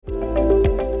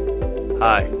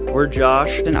Hi, we're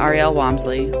Josh and Ariel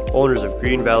Wamsley, owners of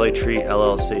Green Valley Tree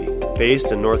LLC,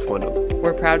 based in North Windham.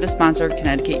 We're proud to sponsor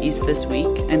Connecticut East This Week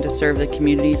and to serve the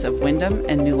communities of Windham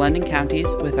and New London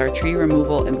counties with our tree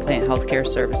removal and plant healthcare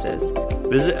services.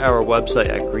 Visit our website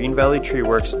at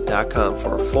greenvalleytreeworks.com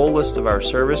for a full list of our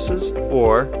services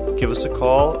or give us a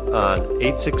call on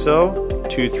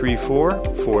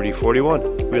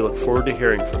 860-234-4041. We look forward to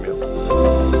hearing from you.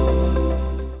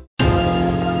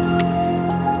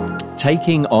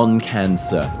 Taking on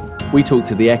cancer. We talked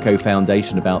to the Echo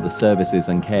Foundation about the services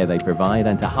and care they provide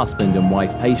and to husband and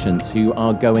wife patients who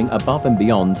are going above and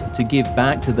beyond to give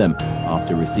back to them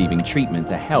after receiving treatment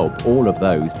to help all of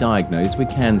those diagnosed with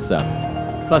cancer.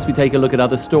 Plus, we take a look at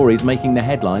other stories making the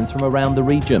headlines from around the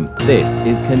region. This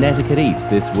is Connecticut East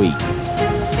This Week.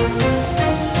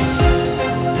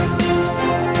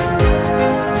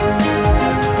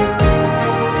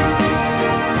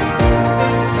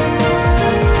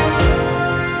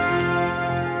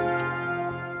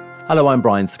 Hello, I'm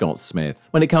Brian Scott-Smith.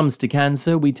 When it comes to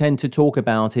cancer, we tend to talk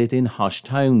about it in hushed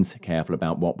tones, careful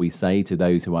about what we say to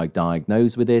those who are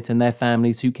diagnosed with it and their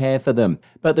families who care for them.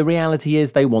 But the reality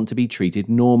is they want to be treated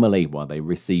normally while they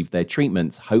receive their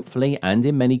treatments, hopefully, and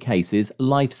in many cases,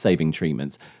 life-saving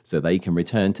treatments, so they can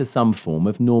return to some form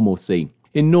of normalcy.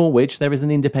 In Norwich, there is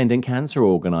an independent cancer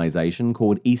organisation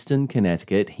called Eastern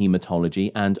Connecticut Haematology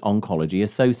and Oncology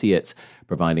Associates,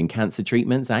 providing cancer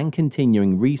treatments and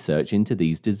continuing research into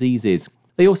these diseases.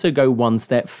 They also go one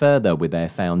step further with their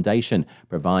foundation,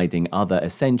 providing other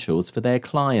essentials for their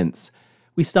clients.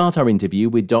 We start our interview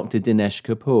with Dr. Dinesh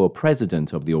Kapoor,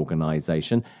 president of the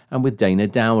organisation, and with Dana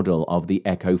Dowdall of the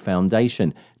Echo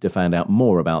Foundation to find out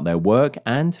more about their work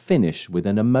and finish with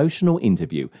an emotional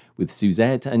interview with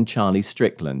Suzette and Charlie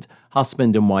Strickland,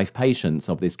 husband and wife patients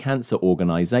of this cancer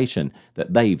organisation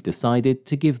that they've decided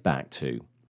to give back to.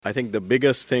 I think the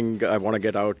biggest thing I want to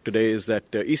get out today is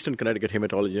that Eastern Connecticut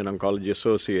Haematology and Oncology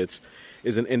Associates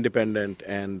is an independent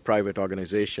and private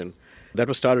organization that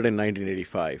was started in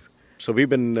 1985. So we've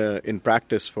been in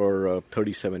practice for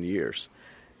 37 years.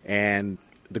 And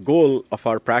the goal of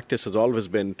our practice has always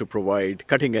been to provide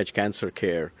cutting-edge cancer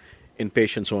care in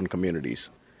patients' own communities.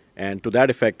 And to that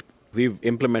effect, we've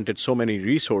implemented so many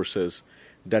resources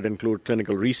that include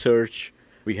clinical research.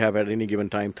 We have at any given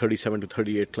time 37 to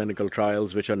 38 clinical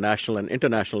trials, which are national and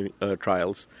international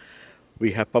trials.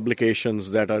 We have publications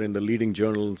that are in the leading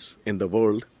journals in the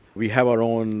world. We have our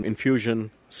own infusion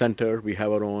center. We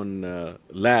have our own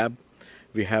lab.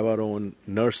 We have our own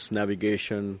nurse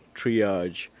navigation,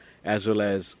 triage, as well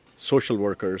as social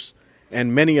workers,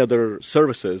 and many other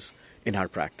services in our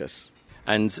practice.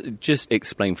 And just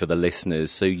explain for the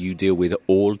listeners, so you deal with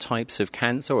all types of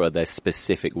cancer, or are there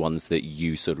specific ones that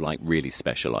you sort of like really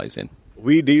specialize in?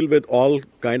 We deal with all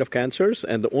kind of cancers,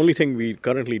 and the only thing we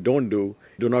currently do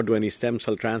not do any stem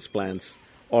cell transplants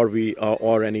or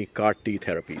any CAR-T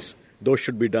therapies. Those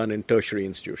should be done in tertiary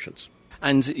institutions.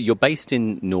 And you're based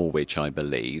in Norwich, I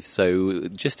believe, so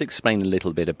just explain a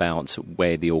little bit about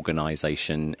where the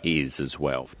organisation is as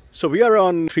well. So we are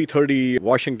on 330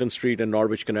 Washington Street in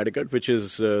Norwich, Connecticut, which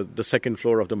is the second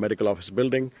floor of the medical office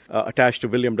building attached to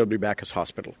William W. Backus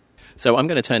Hospital. So I'm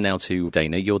going to turn now to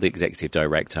Dana. You're the Executive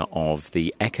Director of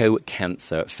the Echo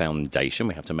Cancer Foundation.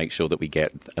 We have to make sure that we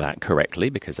get that correctly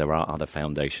because there are other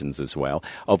foundations as well,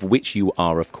 of which you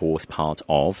are, of course, part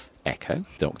of Echo,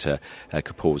 Dr.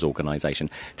 Kapoor's organisation.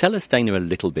 Tell us, Dana, a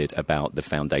little bit about the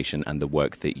foundation and the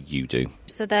work that you do.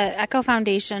 So the Echo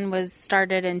Foundation was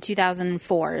started in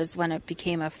 2004 is when it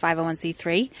became a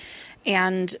 501c3.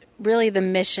 And really the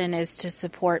mission is to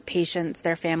support patients,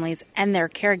 their families, and their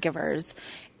caregivers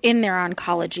in their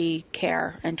oncology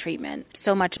care and treatment.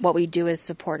 So much what we do is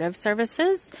supportive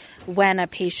services when a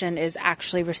patient is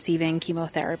actually receiving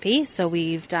chemotherapy. So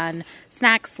we've done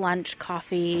snacks, lunch,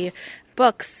 coffee,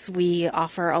 books. We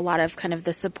offer a lot of kind of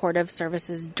the supportive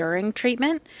services during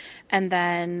treatment, and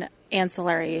then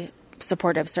ancillary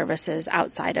supportive services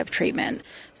outside of treatment.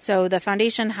 So the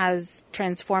foundation has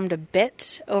transformed a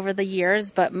bit over the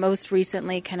years, but most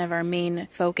recently kind of our main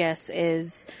focus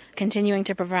is continuing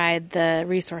to provide the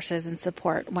resources and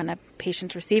support when a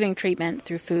patient's receiving treatment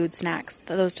through food, snacks,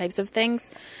 those types of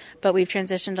things. But we've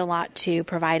transitioned a lot to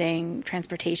providing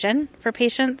transportation for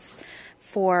patients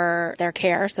for their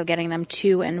care, so getting them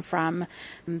to and from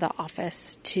the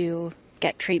office to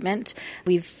get treatment.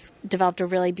 We've developed a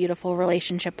really beautiful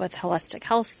relationship with holistic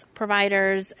health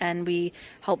providers, and we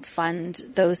help fund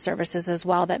those services as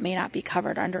well that may not be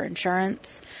covered under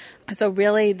insurance. So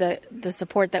really the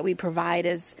support that we provide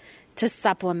is to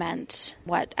supplement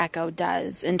what Echo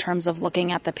does in terms of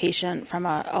looking at the patient from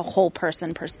a whole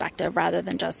person perspective rather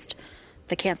than just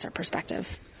the cancer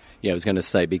perspective. Yeah, I was going to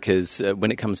say, because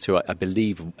when it comes to, I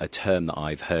believe a term that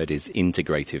I've heard is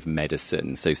integrative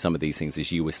medicine. So some of these things,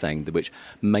 as you were saying, which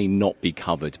may not be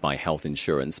covered by health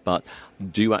insurance, but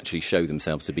do actually show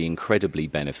themselves to be incredibly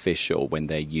beneficial when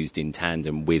they're used in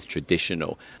tandem with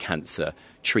traditional cancer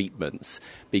treatments,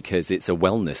 because it's a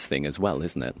wellness thing as well,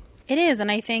 isn't it? It is,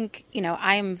 and I think,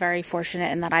 I'm very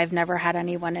fortunate in that I've never had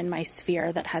anyone in my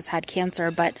sphere that has had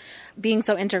cancer, but being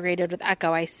so integrated with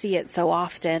Echo, I see it so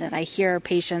often, and I hear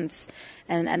patients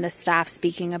and the staff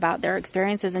speaking about their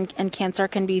experiences, and cancer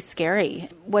can be scary.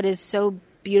 What is so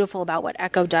beautiful about what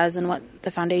Echo does and what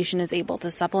the foundation is able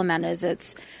to supplement is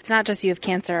it's not just you have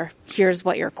cancer, here's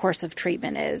what your course of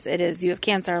treatment is. It is you have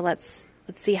cancer, let's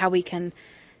see how we can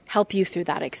help you through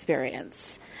that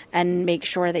experience and make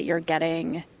sure that you're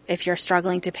getting... If you're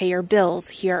struggling to pay your bills,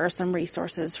 here are some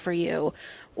resources for you.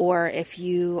 Or if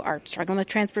you are struggling with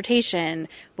transportation,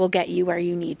 we'll get you where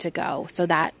you need to go so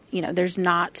that, there's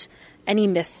not any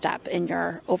misstep in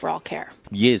your overall care.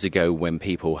 Years ago, when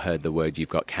people heard the word you've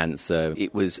got cancer,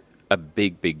 it was a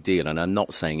big, big deal. And I'm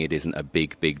not saying it isn't a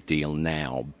big, big deal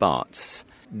now, but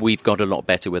we've got a lot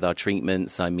better with our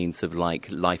treatments. I mean, sort of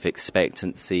like life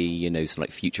expectancy, sort of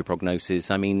like future prognosis.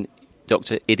 I mean,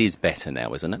 Doctor, it is better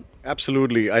now, isn't it?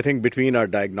 Absolutely. I think between our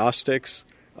diagnostics,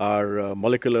 our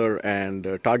molecular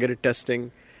and targeted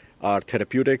testing, our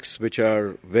therapeutics, which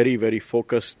are very, very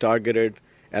focused, targeted,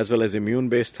 as well as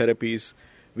immune-based therapies,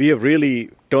 we have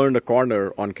really turned a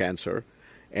corner on cancer,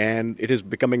 and it is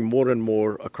becoming more and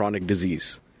more a chronic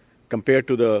disease compared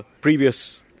to the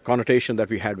previous connotation that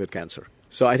we had with cancer.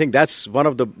 So I think that's one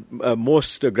of the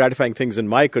most gratifying things in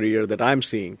my career that I'm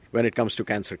seeing when it comes to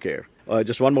cancer care.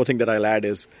 Just one more thing that I'll add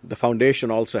is the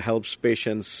foundation also helps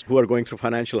patients who are going through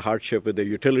financial hardship with their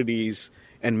utilities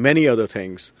and many other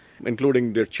things,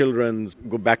 including their children's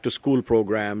go back to school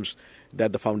programs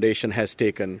that the foundation has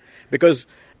taken. Because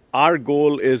our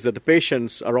goal is that the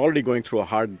patients are already going through a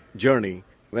hard journey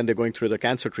when they're going through the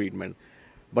cancer treatment,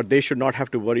 but they should not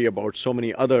have to worry about so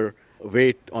many other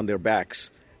weight on their backs.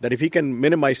 That if we can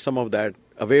minimize some of that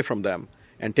away from them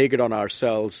and take it on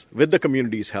ourselves with the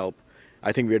community's help,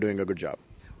 I think we're doing a good job.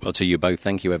 Well, to you both,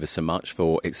 thank you ever so much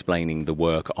for explaining the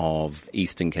work of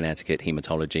Eastern Connecticut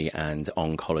Hematology and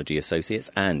Oncology Associates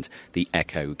and the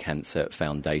Echo Cancer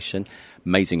Foundation.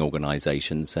 Amazing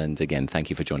organizations. And again,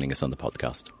 thank you for joining us on the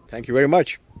podcast. Thank you very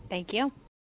much. Thank you.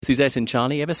 Suzette and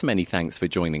Charlie, ever so many thanks for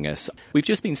joining us. We've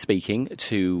just been speaking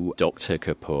to Dr.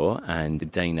 Kapoor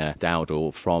and Dana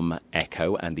Dowdall from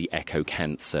Echo and the Echo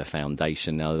Cancer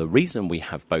Foundation. Now, the reason we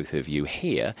have both of you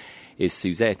here is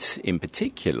Suzette in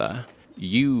particular,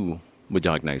 you were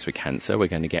diagnosed with cancer. We're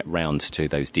going to get round to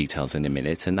those details in a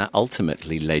minute. And that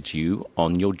ultimately led you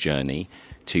on your journey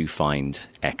to find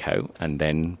Echo. And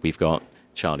then we've got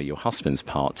Charlie, your husband's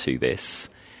part to this.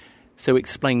 So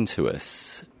explain to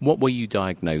us, what were you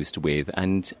diagnosed with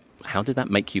and how did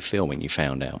that make you feel when you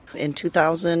found out? In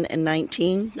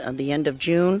 2019, at the end of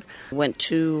June, went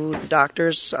to the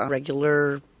doctor's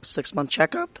regular 6-month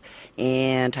checkup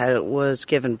and was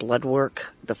given blood work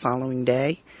the following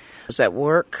day. I was at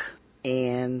work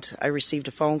and I received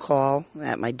a phone call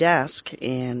at my desk,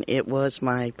 and it was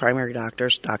my primary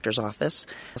doctor's office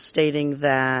stating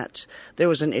that there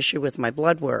was an issue with my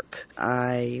blood work.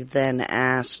 I then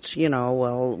asked,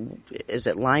 well, is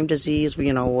it Lyme disease?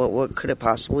 What could it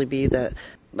possibly be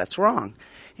that's wrong?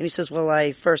 And he says, well,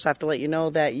 I first have to let you know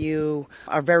that you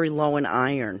are very low in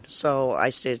iron. So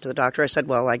I stated to the doctor, I said,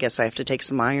 well, I guess I have to take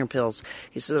some iron pills.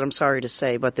 He said, I'm sorry to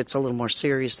say, but it's a little more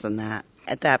serious than that.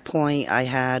 At that point, I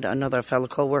had another fellow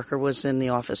coworker was in the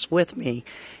office with me,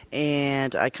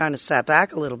 and I kind of sat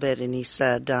back a little bit, and he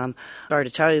said, sorry to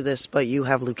tell you this, but you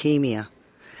have leukemia.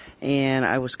 And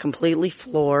I was completely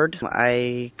floored.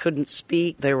 I couldn't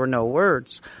speak. There were no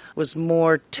words. Was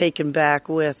more taken back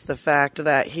with the fact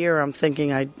that here I'm thinking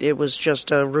it was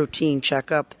just a routine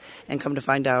checkup, and come to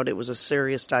find out it was a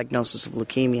serious diagnosis of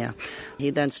leukemia. He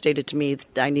then stated to me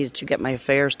that I needed to get my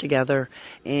affairs together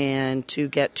and to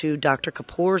get to Dr.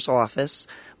 Kapoor's office,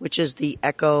 which is the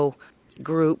Echo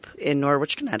group in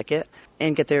Norwich, Connecticut,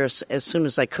 and get there as soon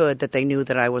as I could, that they knew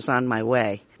that I was on my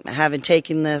way. Having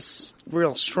taken this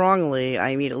real strongly, I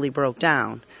immediately broke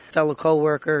down. Fellow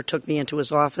coworker took me into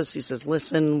his office. He says,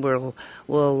 "Listen, we'll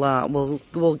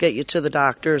get you to the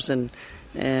doctors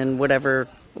and whatever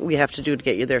we have to do to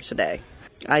get you there today."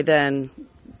 I then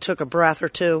took a breath or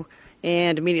two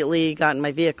and immediately got in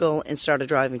my vehicle and started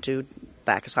driving to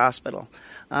Bacchus Hospital.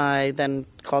 I then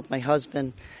called my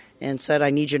husband and said, "I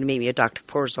need you to meet me at Dr.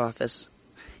 Kapoor's office."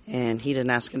 And he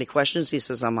didn't ask any questions. He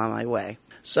says, "I'm on my way."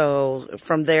 So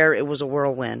from there, it was a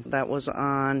whirlwind. That was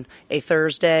on a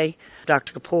Thursday.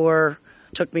 Dr. Kapoor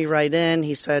took me right in.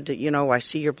 He said, I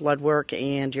see your blood work,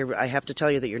 and I have to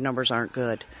tell you that your numbers aren't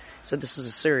good. He said, this is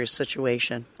a serious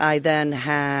situation. I then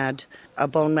had a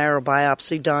bone marrow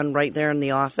biopsy done right there in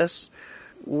the office,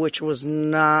 which was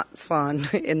not fun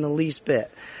in the least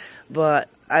bit. But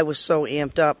I was so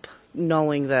amped up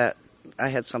knowing that I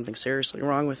had something seriously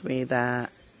wrong with me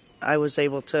that I was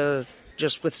able to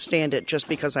just withstand it just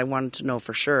because I wanted to know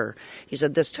for sure. He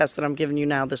said, this test that I'm giving you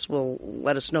now, this will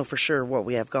let us know for sure what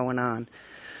we have going on.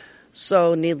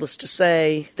 So needless to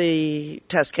say, the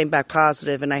test came back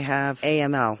positive, and I have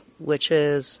AML, which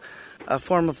is a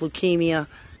form of leukemia.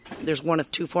 There's one of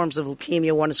two forms of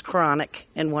leukemia. One is chronic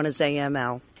and one is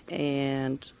AML.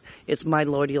 And it's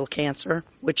myeloid cancer,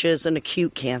 which is an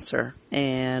acute cancer.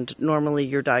 And normally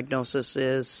your diagnosis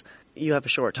is you have a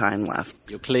short time left.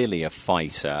 You're clearly a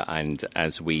fighter, and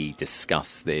as we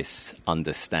discuss this,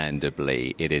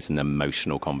 understandably, it is an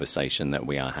emotional conversation that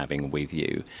we are having with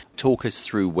you. Talk us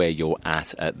through where you're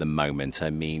at the moment. I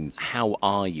mean, how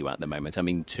are you at the moment? I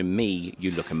mean, to me,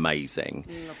 you look amazing.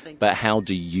 But how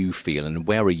do you feel, and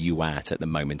where are you at the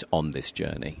moment on this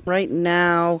journey? Right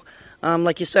now,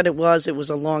 like you said, it was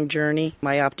a long journey.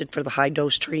 I opted for the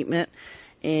high-dose treatment.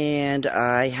 And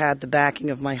I had the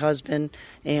backing of my husband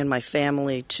and my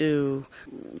family to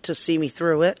see me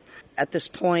through it. At this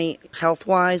point,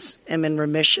 health-wise, I'm in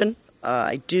remission.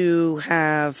 I do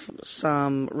have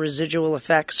some residual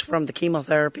effects from the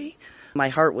chemotherapy. My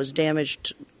heart was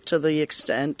damaged to the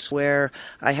extent where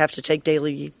I have to take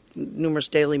numerous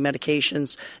daily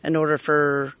medications in order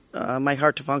for my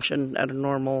heart to function at a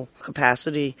normal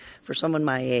capacity for someone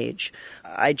my age.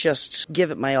 I just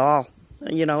give it my all.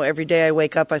 Every day I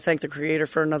wake up, I thank the Creator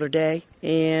for another day,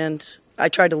 and I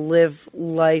try to live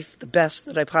life the best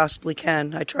that I possibly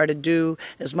can. I try to do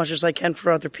as much as I can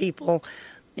for other people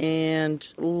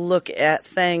and look at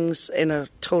things in a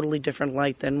totally different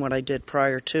light than what I did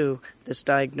prior to this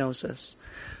diagnosis.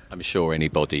 I'm sure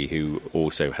anybody who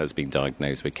also has been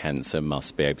diagnosed with cancer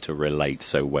must be able to relate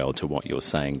so well to what you're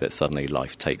saying, that suddenly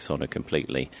life takes on a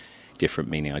completely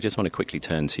different meaning. I just want to quickly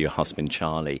turn to your husband,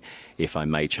 Charlie, if I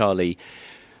may. Charlie,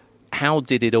 how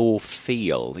did it all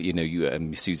feel?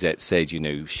 Suzette said,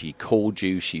 she called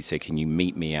you. She said, can you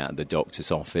meet me at the doctor's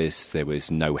office? There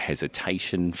was no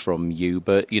hesitation from you.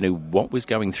 But, what was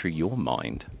going through your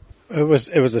mind? It was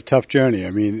a tough journey.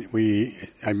 I mean,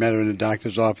 I met her in the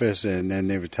doctor's office, and then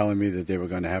they were telling me that they were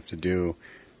going to have to do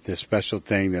this special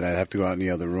thing, that I'd have to go out in the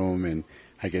other room, and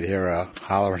I could hear her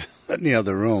hollering in the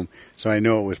other room, so I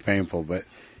knew it was painful. But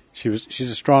she's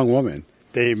a strong woman.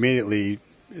 They immediately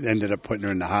ended up putting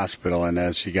her in the hospital, and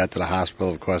as she got to the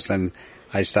hospital, of course, then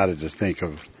I started to think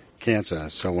of cancer.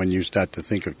 So when you start to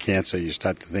think of cancer, you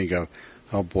start to think of,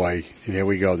 oh boy, here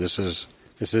we go. This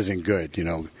isn't good.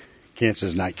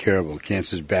 Cancer's not curable.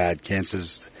 Cancer's bad.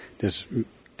 Cancer's this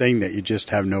thing that you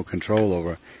just have no control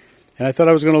over. And I thought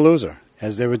I was going to lose her.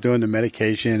 As they were doing the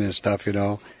medication and stuff,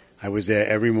 I was there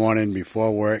every morning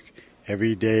before work.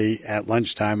 Every day at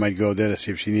lunchtime, I'd go there to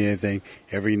see if she needed anything.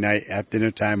 Every night at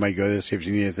dinner time, I'd go there to see if she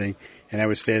needed anything. And I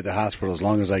would stay at the hospital as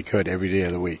long as I could every day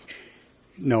of the week,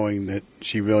 knowing that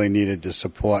she really needed the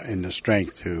support and the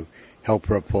strength to help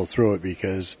her pull through it,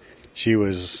 because she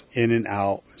was in and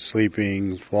out,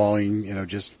 sleeping, falling,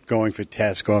 just going for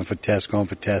tests.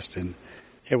 And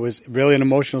it was really an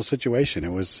emotional situation. It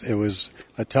was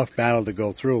a tough battle to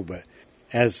go through, but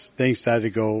as things started to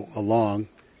go along,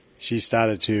 she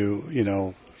started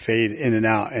to, fade in and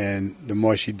out. And the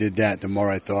more she did that, the more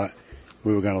I thought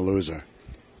we were going to lose her.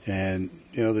 And,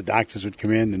 the doctors would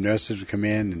come in, the nurses would come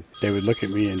in, and they would look at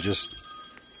me and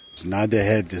just nod their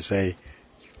head to say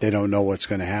they don't know what's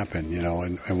going to happen,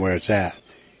 and where it's at.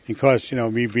 And of course,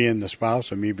 me being the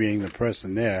spouse or me being the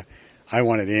person there, I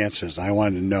wanted answers. I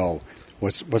wanted to know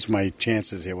what's my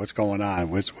chances here, what's going on,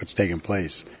 what's taking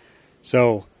place.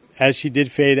 So as she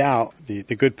did fade out, the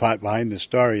good part behind the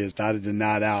story is started to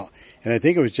nod out. And I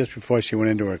think it was just before she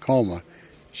went into her coma,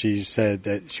 she said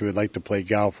that she would like to play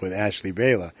golf with Ashley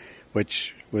Baylor,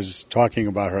 which was talking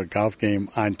about her golf game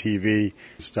on TV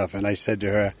and stuff. And I said to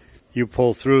her, you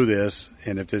pull through this,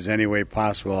 and if there's any way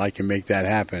possible I can make that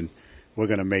happen, we're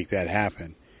going to make that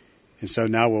happen. And so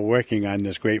now we're working on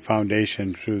this great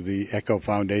foundation through the Echo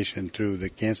Foundation, through the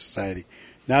Cancer Society,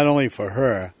 not only for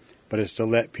her, but it's to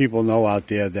let people know out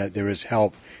there that there is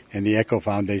help, and the Echo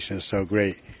Foundation is so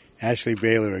great. Ashley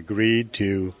Baylor agreed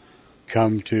to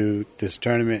come to this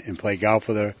tournament and play golf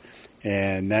with her,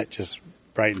 and that just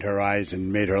brightened her eyes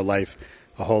and made her life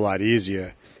a whole lot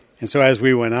easier. And so as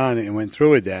we went on and went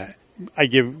through with that, I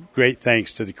give great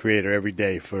thanks to the Creator every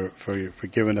day for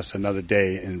giving us another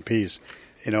day in peace.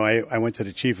 I went to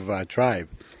the chief of our tribe,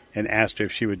 and asked her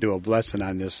if she would do a blessing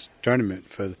on this tournament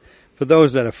for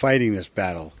those that are fighting this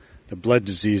battle, the blood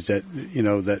disease that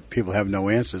that people have no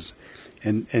answers,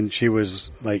 and she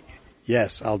was like,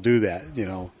 yes, I'll do that,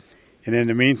 And in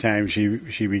the meantime,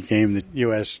 she became the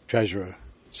U.S. Treasurer.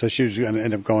 So she was going to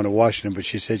end up going to Washington, but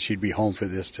she said she'd be home for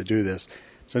this, to do this.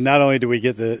 So not only do we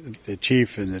get the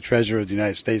Chief and the Treasurer of the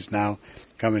United States now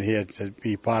coming here to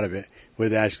be part of it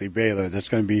with Ashley Baylor, that's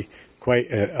going to be quite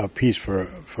a piece for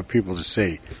people to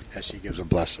see as she gives a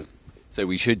blessing. So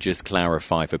we should just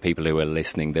clarify for people who are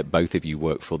listening that both of you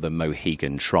work for the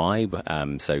Mohegan Tribe.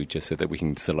 So just so that we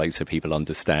can so people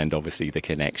understand, obviously, the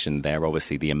connection there,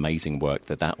 obviously the amazing work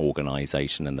that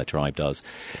organisation and the tribe does.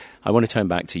 I want to turn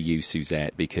back to you,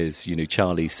 Suzette, because,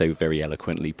 Charlie so very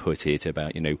eloquently put it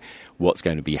about, what's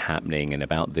going to be happening and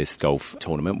about this golf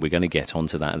tournament. We're going to get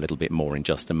onto that a little bit more in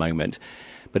just a moment.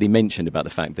 But he mentioned about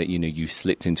the fact that, you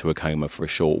slipped into a coma for a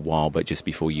short while, but just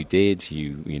before you did,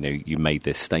 you made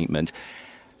this statement.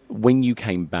 When you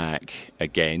came back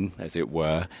again, as it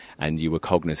were, and you were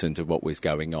cognizant of what was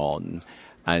going on,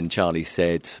 and Charlie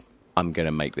said, I'm going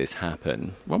to make this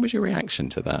happen, what was your reaction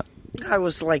to that? I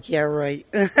was like, yeah, right.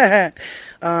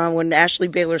 When Ashley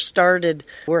Baylor started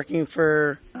working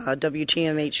for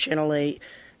WTMH Channel 8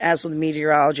 as the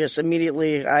meteorologist,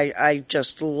 immediately I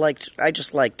just liked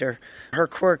her. Her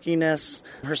quirkiness,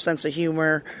 her sense of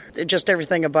humor, just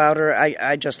everything about her,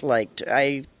 I just liked.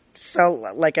 I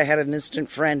felt like I had an instant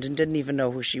friend and didn't even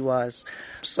know who she was.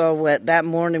 So that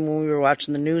morning when we were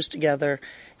watching the news together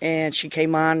and she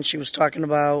came on and she was talking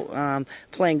about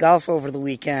playing golf over the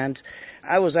weekend,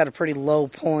 I was at a pretty low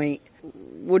point,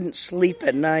 wouldn't sleep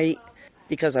at night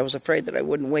because I was afraid that I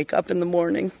wouldn't wake up in the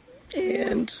morning.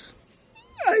 And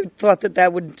I thought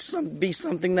that would be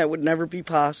something that would never be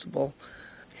possible.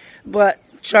 But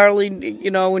Charlie,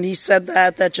 when he said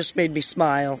that just made me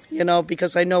smile,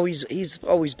 because I know he's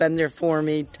always been there for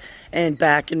me and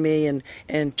backing me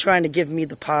and trying to give me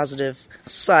the positive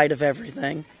side of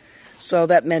everything. So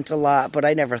that meant a lot, but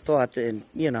I never thought that,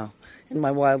 in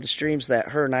my wildest dreams that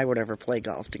her and I would ever play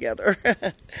golf together.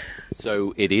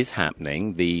 So it is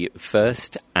happening. The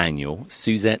first annual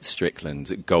Suzette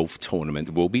Strickland Golf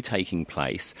Tournament will be taking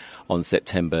place on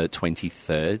September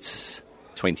 23rd,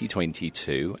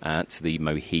 2022 at the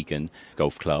Mohegan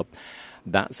Golf Club.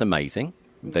 That's amazing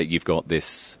that you've got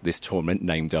this tournament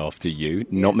named after you. Yes.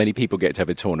 Not many people get to have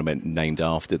a tournament named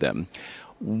after them.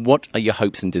 What are your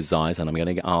hopes and desires? And I'm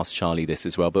going to ask Charlie this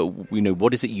as well, but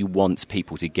what is it you want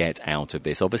people to get out of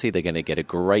this? Obviously, they're going to get a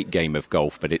great game of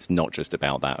golf, but it's not just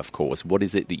about that, of course. What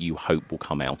is it that you hope will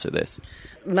come out of this?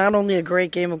 Not only a great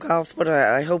game of golf, but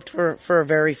I hoped for a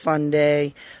very fun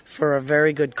day, for a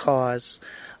very good cause.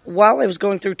 While I was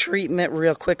going through treatment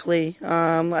real quickly,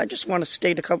 I just want to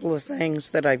state a couple of things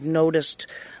that I've noticed.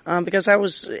 Because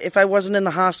if I wasn't in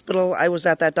the hospital, I was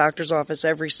at that doctor's office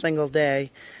every single day.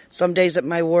 Some days at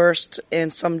my worst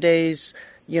and some days,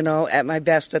 at my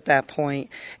best at that point.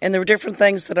 And there were different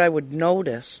things that I would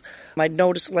notice. I'd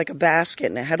notice like a basket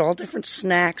and it had all different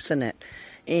snacks in it.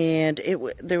 And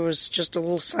there was just a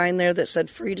little sign there that said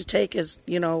free to take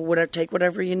take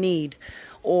whatever you need.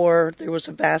 Or there was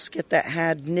a basket that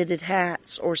had knitted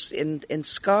hats or in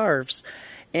scarves.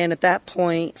 And at that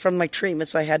point, from my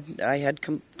treatments, I had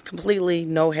completely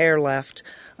no hair left.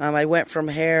 I went from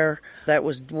hair that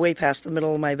was way past the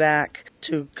middle of my back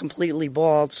to completely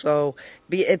bald. So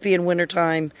it being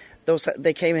wintertime,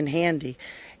 they came in handy.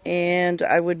 And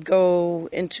I would go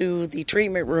into the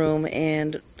treatment room,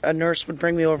 and a nurse would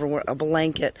bring me over a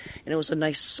blanket, and it was a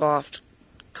nice, soft,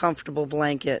 comfortable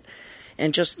blanket.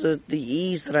 And just the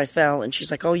ease that I felt, and she's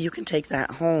like, oh, you can take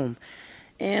that home.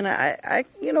 And I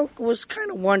was kind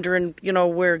of wondering,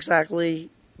 where exactly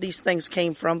these things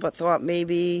came from, but thought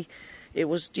maybe it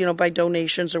was, by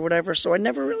donations or whatever. So I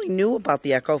never really knew about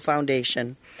the Echo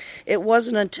Foundation. It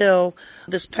wasn't until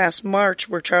this past March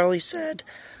where Charlie said,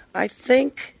 I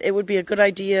think it would be a good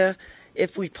idea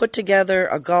if we put together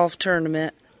a golf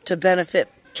tournament to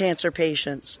benefit cancer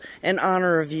patients in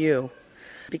honor of you.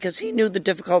 Because he knew the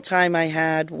difficult time I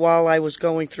had while I was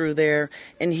going through there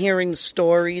and hearing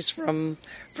stories from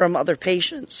other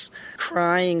patients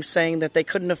crying, saying that they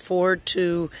couldn't afford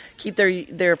to keep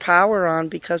their power on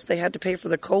because they had to pay for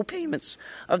the co-payments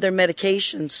of their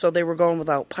medications, so they were going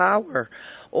without power.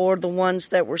 Or the ones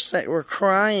that were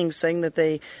crying, saying that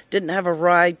they didn't have a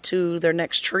ride to their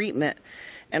next treatment.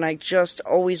 And I just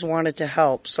always wanted to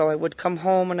help. So I would come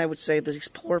home and I would say, these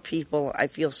poor people, I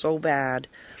feel so bad.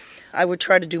 I would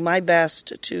try to do my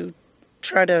best to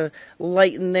try to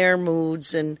lighten their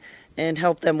moods and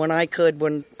help them when I could,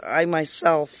 when I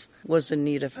myself was in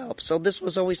need of help. So this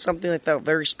was always something I felt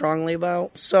very strongly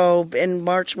about. So in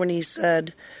March when he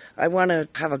said, I want to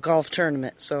have a golf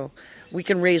tournament so we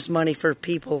can raise money for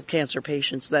cancer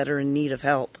patients that are in need of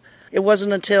help. It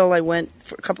wasn't until I went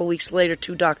a couple weeks later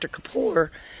to Dr. Kapoor,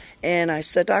 and I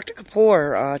said, Dr.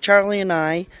 Kapoor, Charlie and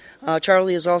I,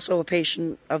 Charlie is also a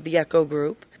patient of the ECHO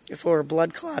group for a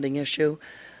blood clotting issue.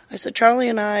 I said, Charlie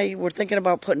and I were thinking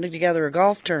about putting together a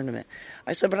golf tournament.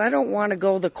 I said, but I don't want to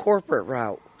go the corporate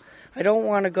route. I don't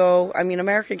want to go,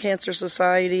 American Cancer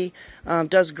Society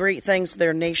does great things.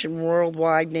 They're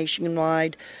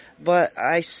nationwide, but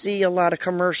I see a lot of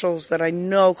commercials that I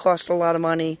know cost a lot of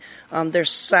money. There's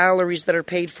salaries that are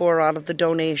paid for out of the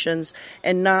donations,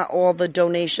 and not all the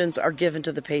donations are given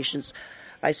to the patients.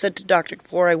 I said to Dr.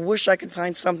 Kapoor, I wish I could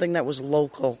find something that was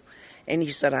local. And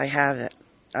he said, I have it.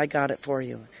 I got it for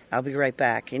you. I'll be right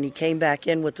back. And he came back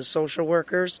in with the social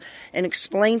workers and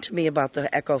explained to me about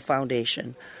the ECHO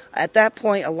Foundation. At that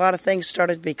point, a lot of things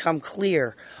started to become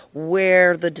clear.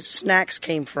 Where the snacks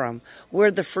came from,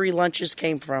 where the free lunches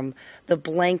came from, the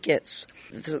blankets,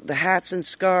 the hats and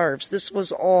scarves. This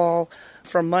was all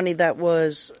from money that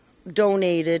was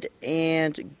donated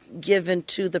and given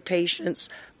to the patients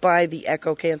by the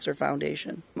ECHO Cancer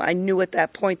Foundation. I knew at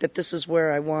that point that this is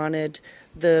where I wanted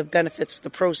the benefits, the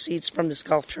proceeds from this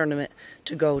golf tournament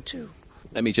to go to.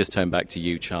 Let me just turn back to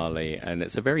you, Charlie, and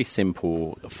it's a very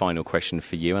simple final question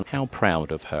for you. And how proud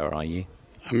of her are you?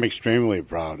 I'm extremely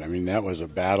proud. That was a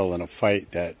battle and a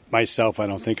fight that myself, I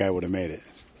don't think I would have made it.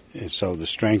 And so the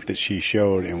strength that she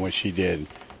showed and what she did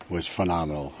was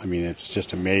phenomenal. It's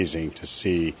just amazing to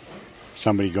see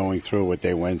somebody going through what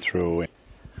they went through.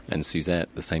 And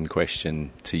Suzette, the same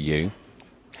question to you.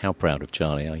 How proud of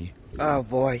Charlie are you? Oh,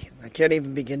 boy. I can't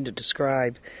even begin to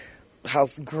describe how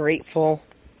grateful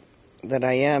that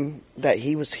I am that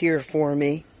he was here for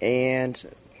me. And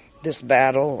this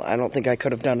battle, I don't think I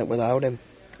could have done it without him,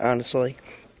 honestly.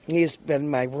 He has been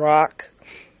my rock.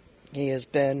 He has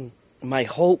been my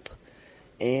hope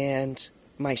and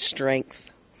my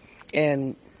strength.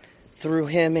 And through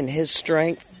him and his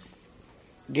strength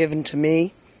given to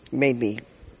me, made me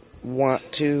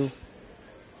want to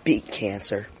beat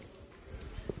cancer.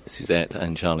 Suzette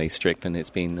and Charlie Strickland, it's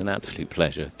been an absolute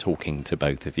pleasure talking to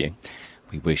both of you.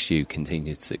 We wish you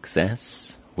continued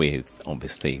success with,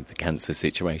 obviously, the cancer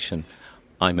situation.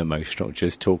 I'm emotional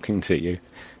just talking to you.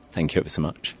 Thank you ever so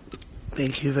much.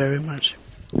 Thank you very much.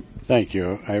 Thank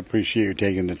you. I appreciate you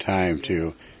taking the time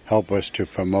to help us to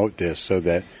promote this so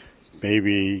that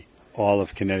maybe all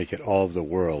of Connecticut, all of the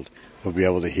world, will be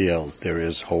able to heal. There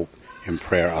is hope and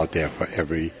prayer out there for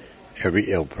every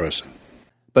ill person.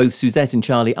 Both Suzette and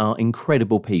Charlie are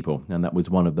incredible people, and that was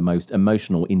one of the most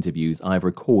emotional interviews I've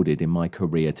recorded in my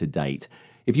career to date.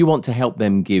 If you want to help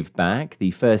them give back,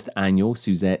 the first annual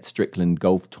Suzette Strickland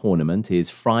Golf Tournament is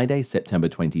Friday, September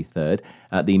 23rd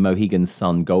at the Mohegan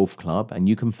Sun Golf Club, and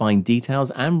you can find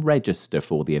details and register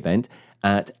for the event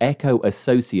at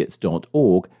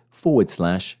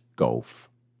echoassociates.org/golf.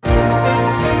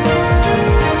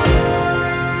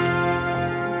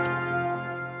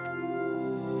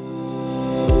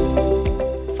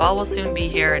 Fall will soon be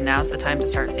here, and now's the time to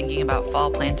start thinking about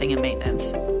fall planting and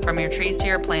maintenance. From your trees to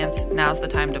your plants, now's the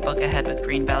time to book ahead with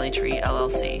Green Valley Tree,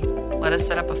 LLC. Let us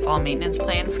set up a fall maintenance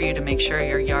plan for you to make sure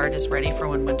your yard is ready for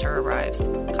when winter arrives.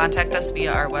 Contact us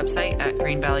via our website at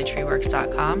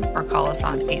greenvalleytreeworks.com or call us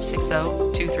on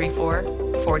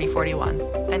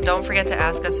 860-234-4041. And don't forget to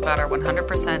ask us about our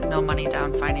 100% no money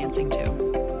down financing too.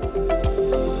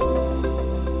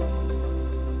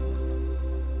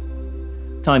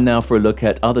 Time now for a look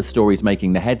at other stories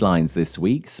making the headlines this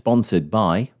week, sponsored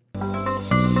by...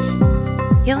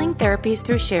 Healing Therapies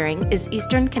Through Sharing is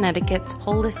Eastern Connecticut's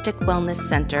holistic wellness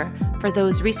center for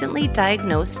those recently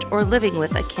diagnosed or living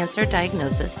with a cancer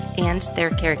diagnosis and their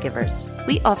caregivers.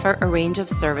 We offer a range of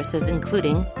services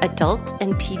including adult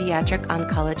and pediatric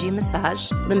oncology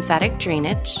massage, lymphatic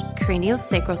drainage,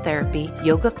 craniosacral therapy,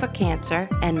 yoga for cancer,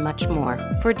 and much more.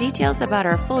 For details about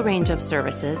our full range of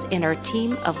services and our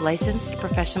team of licensed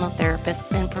professional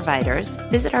therapists and providers,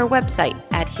 visit our website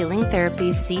at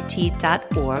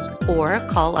healingtherapiesct.org or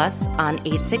call us on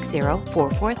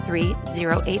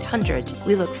 860-443-0800.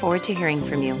 We look forward to hearing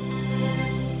from you.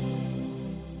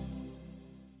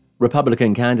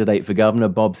 Republican candidate for governor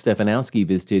Bob Stefanowski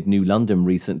visited New London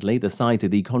recently, the site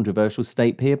of the controversial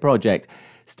State Pier project.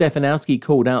 Stefanowski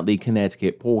called out the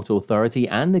Connecticut Port Authority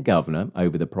and the governor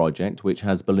over the project, which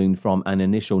has ballooned from an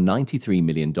initial $93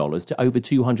 million to over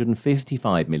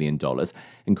 $255 million,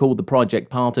 and called the project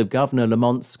part of Governor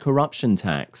Lamont's corruption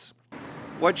tax.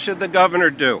 What should the governor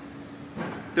do?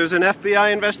 There's an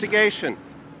FBI investigation.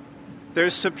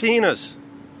 There's subpoenas.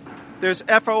 There's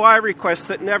FOI requests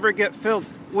that never get filled.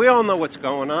 We all know what's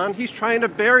going on. He's trying to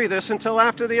bury this until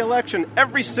after the election.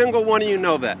 Every single one of you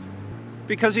know that,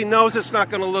 because he knows it's not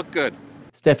going to look good.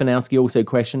 Stefanowski also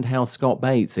questioned how Scott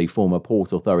Bates, a former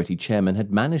Port Authority chairman,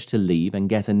 had managed to leave and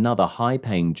get another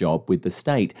high-paying job with the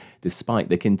state, despite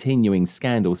the continuing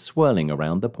scandals swirling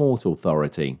around the Port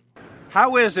Authority.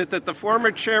 How is it that the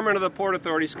former chairman of the Port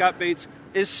Authority, Scott Bates,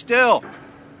 is still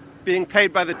being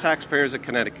paid by the taxpayers of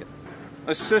Connecticut?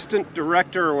 Assistant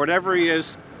director or whatever he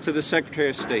is to the Secretary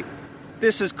of State.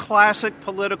 This is classic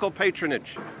political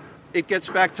patronage. It gets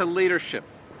back to leadership.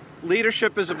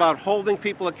 Leadership is about holding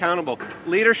people accountable.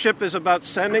 Leadership is about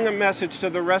sending a message to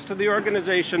the rest of the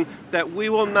organization that we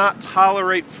will not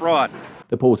tolerate fraud.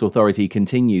 The Port Authority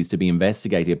continues to be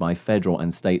investigated by federal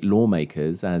and state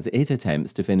lawmakers as it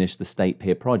attempts to finish the State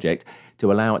Pier project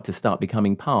to allow it to start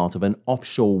becoming part of an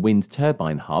offshore wind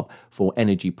turbine hub for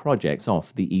energy projects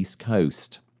off the East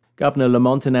Coast. Governor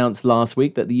Lamont announced last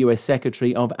week that the U.S.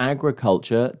 Secretary of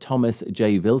Agriculture, Thomas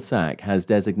J. Vilsack, has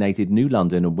designated New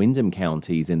London and Windham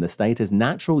counties in the state as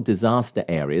natural disaster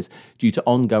areas due to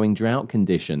ongoing drought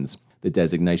conditions. The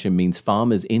designation means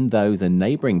farmers in those and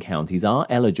neighbouring counties are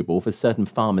eligible for certain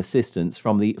farm assistance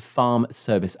from the Farm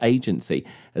Service Agency,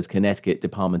 as Connecticut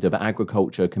Department of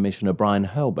Agriculture Commissioner Brian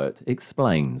Hurlburt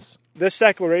explains. This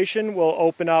declaration will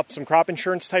open up some crop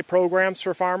insurance type programs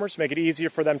for farmers, make it easier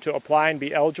for them to apply and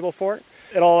be eligible for it.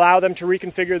 It'll allow them to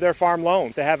reconfigure their farm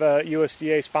loan. They have a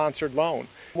USDA-sponsored loan,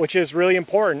 which is really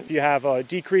important if you have a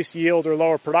decreased yield or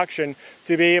lower production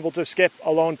to be able to skip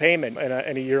a loan payment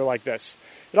in a year like this.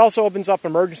 It also opens up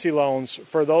emergency loans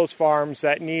for those farms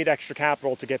that need extra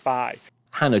capital to get by.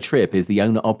 Hannah Tripp is the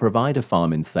owner of Provider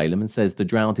Farm in Salem and says the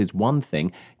drought is one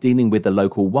thing, dealing with the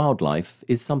local wildlife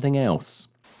is something else.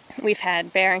 We've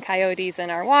had bear and coyotes in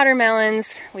our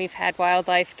watermelons. We've had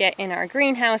wildlife get in our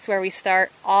greenhouse where we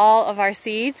start all of our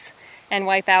seeds and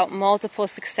wipe out multiple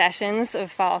successions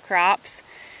of fall crops.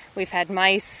 We've had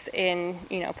mice in,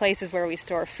 places where we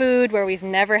store food, where we've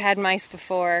never had mice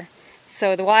before.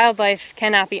 So the wildlife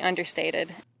cannot be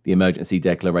understated. The emergency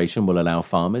declaration will allow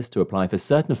farmers to apply for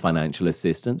certain financial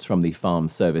assistance from the Farm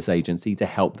Service Agency to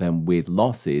help them with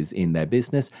losses in their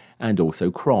business and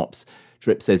also crops.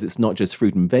 Tripp says it's not just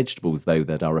fruit and vegetables, though,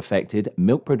 that are affected.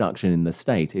 Milk production in the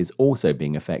state is also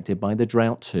being affected by the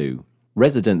drought, too.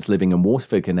 Residents living in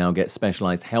Waterford can now get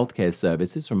specialised healthcare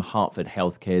services from Hartford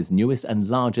Healthcare's newest and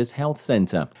largest health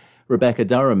centre. Rebecca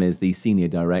Durham is the Senior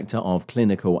Director of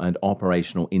Clinical and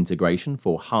Operational Integration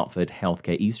for Hartford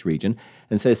Healthcare East Region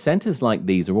and says centres like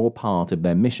these are all part of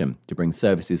their mission to bring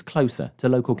services closer to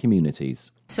local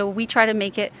communities. So we try to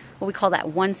make it what we call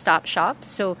that one-stop shop.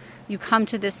 So you come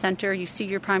to this center, you see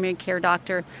your primary care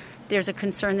doctor, there's a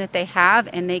concern that they have,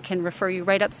 and they can refer you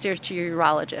right upstairs to your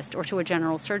urologist or to a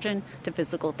general surgeon, to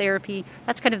physical therapy.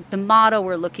 That's kind of the motto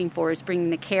we're looking for, is bringing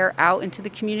the care out into the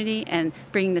community and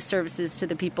bringing the services to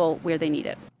the people where they need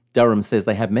it. Durham says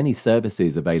they have many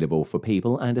services available for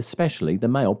people and especially the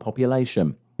male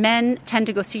population. Men tend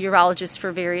to go see urologists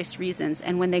for various reasons,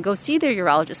 and when they go see their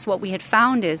urologist, what we had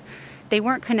found is they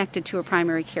weren't connected to a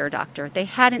primary care doctor. They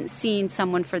hadn't seen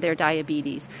someone for their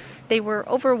diabetes. They were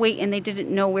overweight and they didn't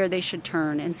know where they should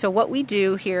turn. And so what we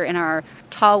do here in our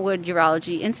Tallwood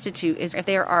Urology Institute is if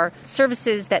there are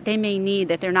services that they may need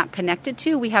that they're not connected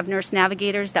to, we have nurse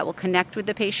navigators that will connect with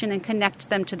the patient and connect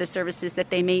them to the services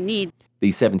that they may need.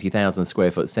 The 70,000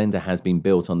 square foot centre has been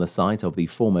built on the site of the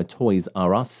former Toys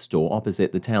R Us store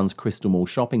opposite the town's Crystal Mall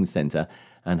shopping centre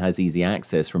and has easy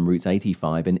access from Routes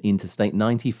 85 and Interstate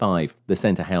 95. The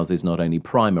centre houses not only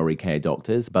primary care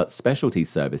doctors but specialty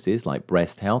services like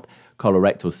breast health,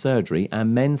 colorectal surgery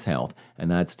and men's health,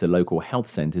 and adds to local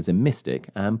health centres in Mystic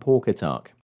and Pawcatuck.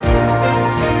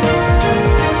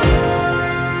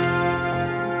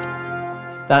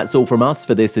 That's all from us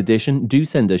for this edition. Do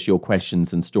send us your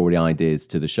questions and story ideas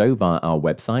to the show via our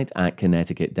website at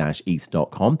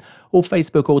connecticut-east.com or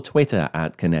Facebook or Twitter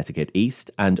at Connecticut East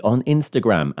and on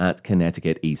Instagram at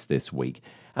Connecticut East This Week.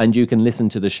 And you can listen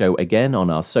to the show again on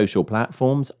our social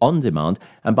platforms, on demand,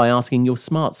 and by asking your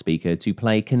smart speaker to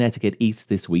play Connecticut East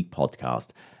This Week podcast.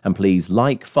 And please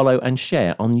like, follow, and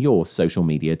share on your social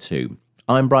media too.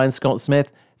 I'm Brian Scott Smith.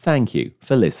 Thank you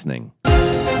for listening.